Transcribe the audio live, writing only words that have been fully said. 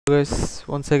guys,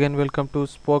 once again welcome to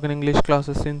spoken English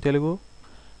classes in Telugu.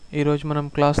 ఈ రోజు మనం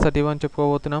class 31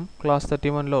 చెప్పుకోబోతున్నాం. Class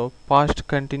 31 లో past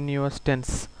continuous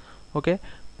tense. Okay,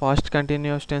 past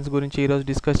continuous tense గురించి ఈ రోజు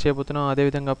డిస్కస్ చేయబోతున్నాం. అదే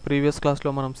విధంగా ప్రీవియస్ క్లాస్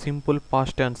లో మనం సింపుల్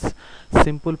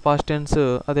పాస్ట్ టెన్స్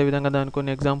అదే విధంగా దానికి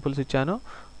కొన్ని ఎగ్జాంపుల్స్ ఇచ్చాను,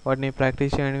 వాటిని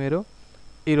ప్రాక్టీస్ చేయండి మీరు.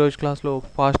 ఈ రోజు క్లాస్లో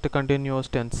పాస్ట్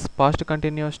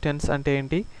కంటిన్యూస్ టెన్స్ అంటే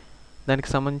ఏంటి,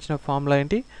 దానికి సంబంధించిన ఫార్ములా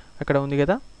ఏంటి అక్కడ ఉంది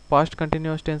కదా. పాస్ట్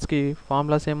కంటిన్యూస్ టెన్స్కి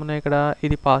ఫార్ములాస్ ఏమున్నాయి ఇక్కడ,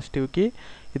 ఇది పాజిటివ్కి,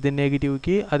 ఇది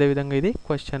నెగిటివ్కి, అదేవిధంగా ఇది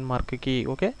క్వశ్చన్ మార్క్కి.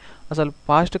 ఓకే, అసలు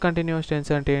పాస్ట్ కంటిన్యూస్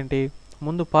టెన్స్ అంటే ఏంటి,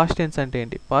 ముందు పాస్ట్ టెన్స్ అంటే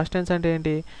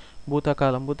ఏంటి,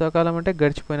 భూతకాలం అంటే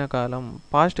గడిచిపోయిన కాలం.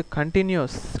 పాస్ట్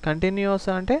కంటిన్యూస్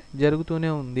అంటే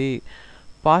జరుగుతూనే ఉంది.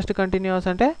 పాస్ట్ కంటిన్యూస్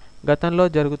అంటే గతంలో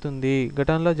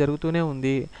జరుగుతూనే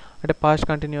ఉంది. అంటే పాస్ట్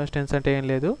కంటిన్యూస్ టెన్స్ అంటే ఏం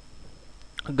లేదు,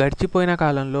 గడిచిపోయిన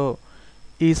కాలంలో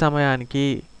ఈ సమయానికి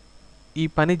ఈ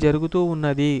పని జరుగుతూ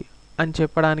ఉన్నది అని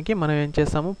చెప్పడానికి మనం ఏం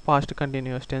చేస్తాము, పాస్ట్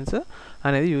కంటిన్యూస్ టెన్స్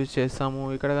అనేది యూజ్ చేస్తాము.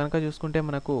 ఇక్కడ కనుక చూసుకుంటే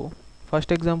మనకు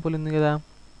ఫస్ట్ ఎగ్జాంపుల్ ఉంది కదా,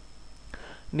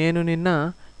 నేను నిన్న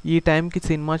ఈ టైంకి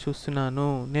సినిమా చూస్తున్నాను.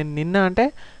 నేను నిన్న అంటే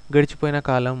గడిచిపోయిన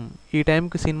కాలం, ఈ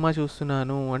టైంకి సినిమా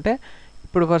చూస్తున్నాను అంటే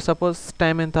ఇప్పుడు ఫర్ సపోజ్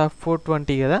టైం ఎంత,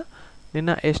 4:20 కదా. నిన్న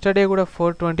ఎస్టర్డే కూడా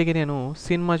 4:20కి నేను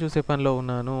సినిమా చూసే పనిలో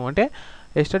ఉన్నాను అంటే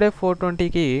ఎస్టర్డే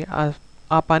 4:20కి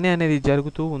ఆ పని అనేది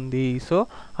జరుగుతూ ఉంది. సో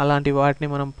అలాంటి వాటిని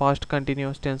మనం పాస్ట్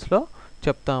కంటిన్యూస్ టెన్స్లో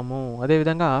చెప్తాము.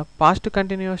 అదేవిధంగా పాస్ట్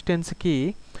కంటిన్యూస్ టెన్స్కి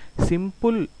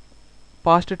సింపుల్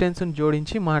పాస్ట్ టెన్స్ని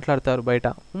జోడించి మాట్లాడతారు బయట.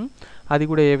 అది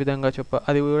కూడా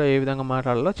ఏ విధంగా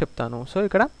మాట్లాడాలో చెప్తాను. సో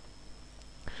ఇక్కడ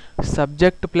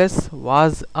subject plus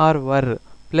was or were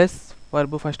plus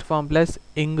verb first form plus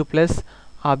ing plus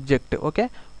object. Okay,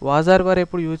 was or were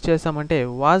ఎప్పుడు యూజ్ చేస్తామంటే,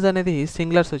 వాజ్ అనేది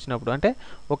సింగులర్స్ వచ్చినప్పుడు, అంటే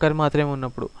ఒకరు మాత్రమే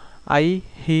ఉన్నప్పుడు, ఐ,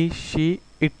 హీ, షీ,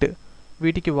 ఇట్,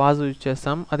 వీటికి వాజ్ యూజ్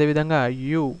చేస్తాం. అదేవిధంగా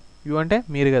యూ అంటే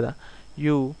మీరు కదా,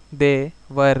 you, they,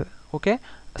 were. Okay,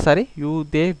 you,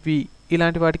 they, వి,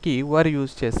 ఇలాంటి వాటికి వర్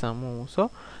యూజ్ చేస్తాము. So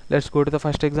let's go to the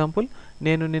first example.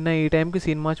 నేను నిన్న ఈ టైంకి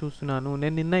సినిమా చూస్తున్నాను.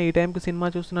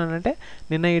 అంటే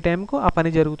నిన్న ఈ టైంకు ఆ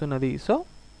పని జరుగుతున్నది. So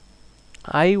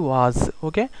I was.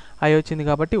 Okay, I వచ్చింది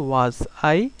కాబట్టి వాజ్.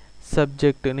 ఐ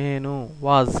సబ్జెక్ట్, నేను,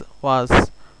 was.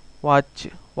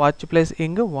 Watch plus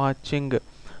ing, watching.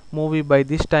 Movie by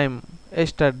this time,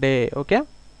 yesterday. Okay,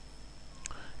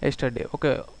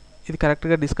 ఇది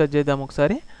కరెక్ట్గా డిస్కస్ చేద్దాం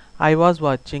ఒకసారి. ఐ వాజ్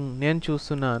వాచింగ్, నేను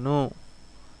చూస్తున్నాను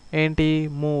ఏంటి,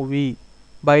 movie.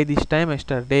 By this time,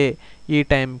 yesterday, ఈ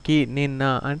టైంకి, నిన్న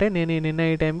అంటే నేను నిన్న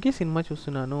ఈ టైంకి సినిమా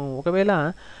చూస్తున్నాను. ఒకవేళ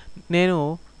నేను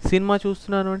సినిమా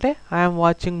చూస్తున్నాను అంటే ఐఆమ్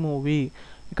వాచింగ్ మూవీ.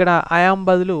 ఇక్కడ ఐఆమ్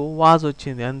బదులు వాజ్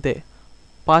వచ్చింది అంతే,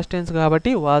 పాస్ట్ టెన్స్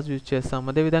కాబట్టి వాజ్ యూజ్ చేస్తాం.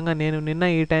 అదేవిధంగా నేను నిన్న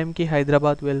ఈ టైంకి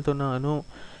హైదరాబాద్ వెళ్తున్నాను.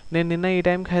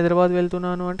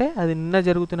 అంటే అది నిన్న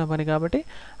జరుగుతున్న పని కాబట్టి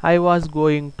I was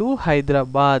going to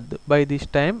Hyderabad by this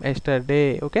time yesterday.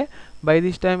 Okay, by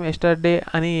this time yesterday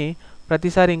అని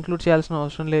ప్రతిసారి ఇంక్లూడ్ చేయాల్సిన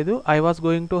అవసరం లేదు. I was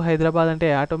going to Hyderabad అంటే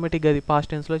ఆటోమేటిక్గా అది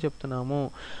పాస్ట్ టెన్స్లో చెప్తున్నాము.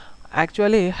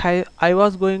 Actually I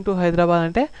was going to Hyderabad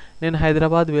అంటే నేను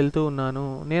హైదరాబాద్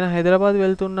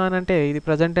వెళ్తున్నానంటే ఇది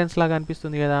ప్రజెంట్ టెన్స్ లాగా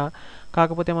అనిపిస్తుంది కదా.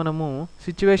 కాకపోతే మనము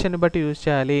సిచ్యువేషన్ని బట్టి యూజ్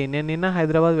చేయాలి. నేను నిన్న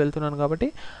హైదరాబాద్ వెళ్తున్నాను కాబట్టి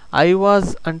ఐ వాజ్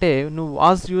అంటే నువ్వు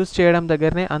వాజ్ యూజ్ చేయడం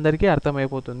దగ్గరనే అందరికీ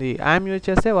అర్థమైపోతుంది. ఐఎమ్ యూజ్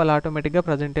చేస్తే వాళ్ళు ఆటోమేటిక్గా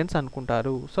ప్రజెంట్ టెన్స్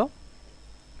అనుకుంటారు. సో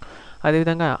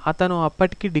అదేవిధంగా అతను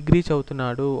అప్పటికి డిగ్రీ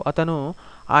చదువుతున్నాడు. అతను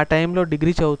ఆ టైంలో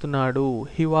డిగ్రీ చదువుతున్నాడు.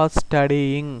 He was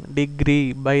studying degree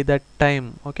by that time.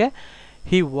 Okay,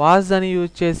 he was అని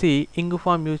యూజ్ చేసి ఇంగ్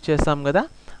ఫామ్ యూజ్ చేస్తాం కదా,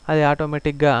 అది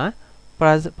ఆటోమేటిక్గా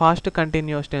పాస్ట్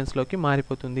కంటిన్యూస్ టెన్స్లోకి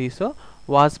మారిపోతుంది. So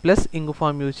was plus ing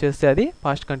form use చేస్తే అది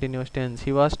past continuous tense.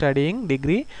 He was studying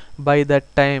degree by that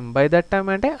time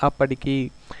అంటే అప్పటికి.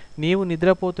 నీవు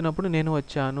నిద్రపోతున్నప్పుడు నేను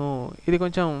వచ్చాను. ఇది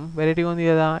కొంచెం వెరైటీగా ఉంది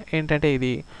కదా. ఏంటంటే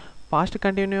ఇది పాస్ట్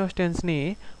కంటిన్యూస్ టెన్స్ని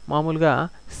మామూలుగా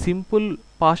సింపుల్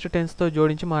పాస్ట్ టెన్స్తో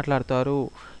జోడించి మాట్లాడతారు.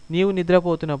 నీవు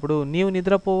నిద్రపోతున్నప్పుడు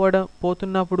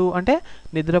అంటే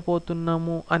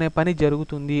నిద్రపోతున్నాము అనే పని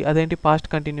జరుగుతుంది, అదేంటి పాస్ట్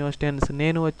కంటిన్యూస్ టెన్స్.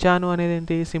 నేను వచ్చాను అనేది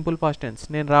ఏంటి, సింపుల్ పాస్ట్ టెన్స్.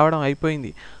 నేను రావడం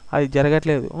అయిపోయింది, అది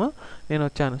జరగట్లేదు, నేను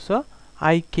వచ్చాను. సో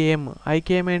ఐ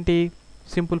కేమ్ ఏంటి,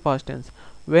 simple past tense.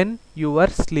 When you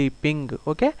were sleeping.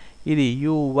 Okay, ఇది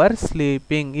యు వర్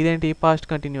స్లీపింగ్, ఇదేంటి పాస్ట్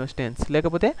కంటిన్యూస్ టెన్స్.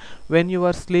 లేకపోతే when you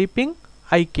were sleeping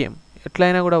I came,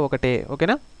 ఎట్లయినా కూడా ఒకటే.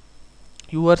 ఓకేనా,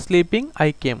 you are sleeping I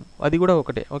came, అది కూడా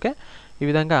ఒకటే. ఓకే, ఈ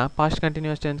విధంగా పాస్ట్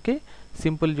కంటిన్యూస్ టెన్స్కి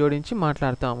సింపుల్ జోడించి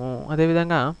మాట్లాడతాము.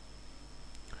 అదేవిధంగా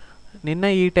నిన్న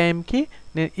ఈ టైంకి,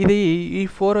 ఇది ఈ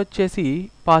 4 వచ్చేసి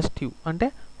పాజిటివ్ అంటే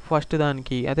ఫస్ట్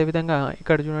దానికి. అదేవిధంగా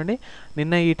ఇక్కడ చూడండి,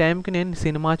 నిన్న ఈ టైంకి నేను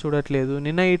సినిమా చూడట్లేదు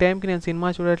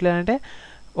అంటే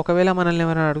ఒకవేళ మనల్ని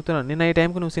ఎవరైనా అడుగుతున్నారు నిన్న ఈ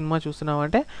టైంకి నువ్వు సినిమా చూస్తున్నావు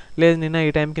అంటే లేదు నిన్న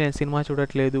ఈ టైంకి నేను సినిమా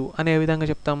చూడట్లేదు అని ఏ విధంగా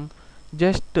చెప్తాం?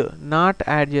 జస్ట్ నాట్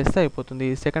యాడ్ చేస్తే అయిపోతుంది.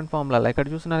 సెకండ్ ఫార్ములా ఇక్కడ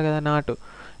చూస్తున్నారు కదా నాట్,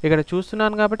 ఇక్కడ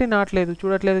చూస్తున్నాను కాబట్టి నాట్ లేదు,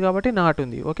 చూడట్లేదు కాబట్టి నాట్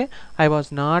ఉంది. Okay, I was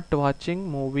not watching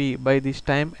movie by this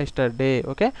time yesterday.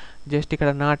 Okay, just ఇక్కడ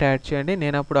నాట్ యాడ్ చేయండి.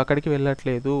 నేను అప్పుడు అక్కడికి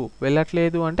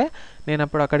వెళ్ళట్లేదు అంటే నేను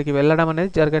అప్పుడు అక్కడికి వెళ్ళడం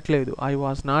అనేది జరగట్లేదు. I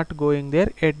was not going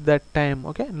there at that time.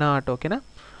 Okay, not. ఓకేనా?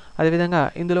 అదేవిధంగా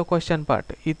ఇందులో క్వశ్చన్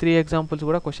పార్ట్, ఈ 3 ఎగ్జాంపుల్స్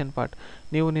కూడా క్వశ్చన్ పార్ట్.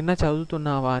 నువ్వు నిన్న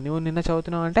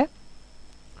చదువుతున్నావా అంటే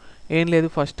ఏం లేదు,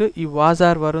 ఫస్ట్ ఈ వాజ్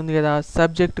ఆర్ వర్ ఉంది కదా,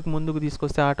 సబ్జెక్ట్కి ముందుకు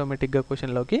తీసుకొస్తే ఆటోమేటిక్గా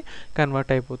క్వశ్చన్లోకి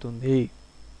కన్వర్ట్ అయిపోతుంది.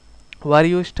 వర్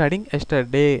యూ స్టడింగ్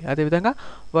ఎస్టర్డే, అదేవిధంగా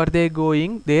were they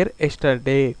going there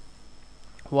yesterday,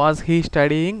 was he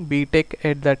studying BTech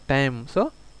at that time. So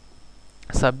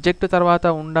subject తర్వాత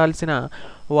ఉండాల్సిన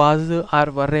వాజ్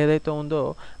ఆర్ వర్ ఏదైతే ఉందో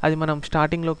అది మనం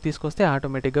స్టార్టింగ్లోకి తీసుకొస్తే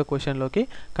ఆటోమేటిక్గా క్వశ్చన్లోకి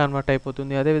కన్వర్ట్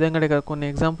అయిపోతుంది. అదేవిధంగా ఇక్కడ కొన్ని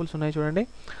ఎగ్జాంపుల్స్ ఉన్నాయి చూడండి.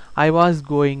 ఐ వాజ్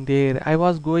గోయింగ్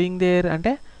దేర్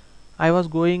అంటే I was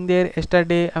going there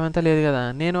yesterday అవంతా లేదు కదా.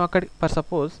 నేను అక్కడి ఫర్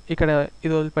సపోజ్ ఇక్కడ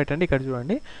ఇది వదిలిపెట్టండి, ఇక్కడ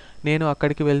చూడండి. నేను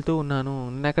అక్కడికి వెళ్తూ ఉన్నాను,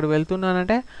 నేను అక్కడికి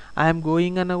వెళ్తున్నానంటే ఐఎమ్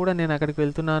గోయింగ్ అన్న కూడా, నేను అక్కడికి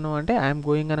వెళ్తున్నాను అంటే ఐఎమ్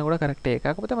గోయింగ్ అన్న కూడా కరెక్టే.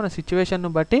 కాకపోతే మన సిచ్యువేషన్ను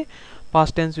బట్టి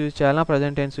పాస్ట్ టెన్స్ యూజ్ చేయాలా,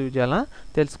 ప్రజెంట్ టెన్స్ యూజ్ చేయాలా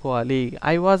తెలుసుకోవాలి.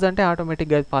 ఐ వాజ్ అంటే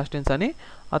ఆటోమేటిక్గా పాస్ట్ టెన్స్ అని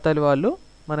అతని వాళ్ళు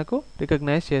మనకు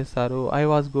రికగ్నైజ్ చేస్తారు. I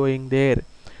was going there,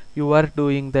 you are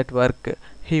doing that work,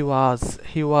 he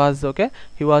was okay,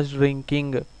 he was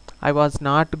drinking, I was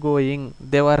not going,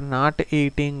 they were not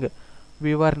eating,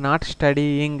 we were not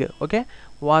studying. Okay,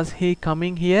 was he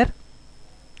coming here?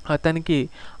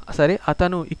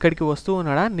 అతను ఇక్కడికి వస్తూ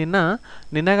ఉన్నాడా?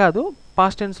 నిన్న కాదు,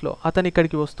 past టెన్స్లో అతను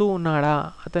ఇక్కడికి వస్తూ ఉన్నాడా,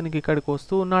 అతనికి ఇక్కడికి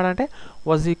వస్తూ ఉన్నాడంటే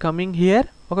వాజ్ హీ కమింగ్ హియర్.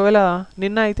 ఒకవేళ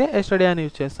నిన్న అయితే ఎస్టర్డే అని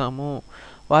యూజ్ చేస్తాము.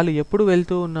 వాళ్ళు ఎప్పుడు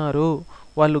వెళ్తూ ఉన్నారు,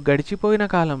 వాళ్ళు గడిచిపోయిన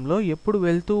కాలంలో ఎప్పుడు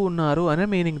వెళ్తూ ఉన్నారు అనే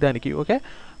మీనింగ్ దానికి. Okay,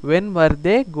 when were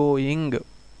they going.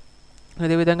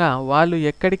 అదేవిధంగా వాళ్ళు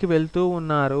ఎక్కడికి వెళ్తూ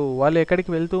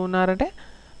ఉన్నారంటే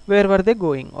where were they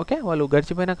going. Okay, వాళ్ళు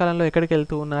గడిచిపోయిన కాలంలో ఎక్కడికి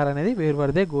వెళ్తూ ఉన్నారు అనేది where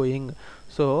were they going.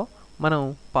 So మనం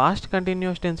పాస్ట్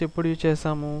కంటిన్యూస్ టెన్స్ ఎప్పుడు యూజ్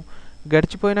చేస్తాము?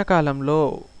 గడిచిపోయిన కాలంలో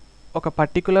ఒక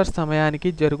పర్టికులర్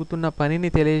సమయానికి జరుగుతున్న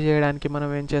పనిని తెలియజేయడానికి మనం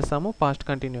ఏం చేస్తాము? పాస్ట్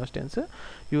కంటిన్యూస్ టెన్స్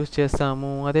యూజ్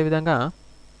చేస్తాము. అదేవిధంగా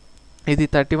ఇది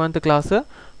 31th class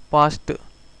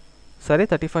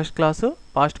 31st class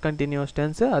past continuous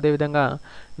tense. అదేవిధంగా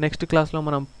నెక్స్ట్ క్లాస్లో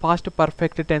మనం పాస్ట్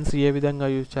పర్ఫెక్ట్ టెన్స్ ఏ విధంగా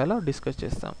యూజ్ చేయాలో డిస్కస్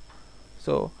చేస్తాం.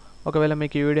 సో ఒకవేళ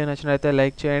మీకు ఈ వీడియో నచ్చినట్లయితే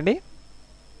లైక్ చేయండి.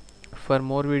 For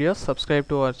more videos subscribe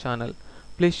to our channel.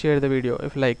 Please share the video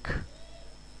if like.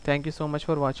 Thank you so much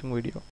for watching video.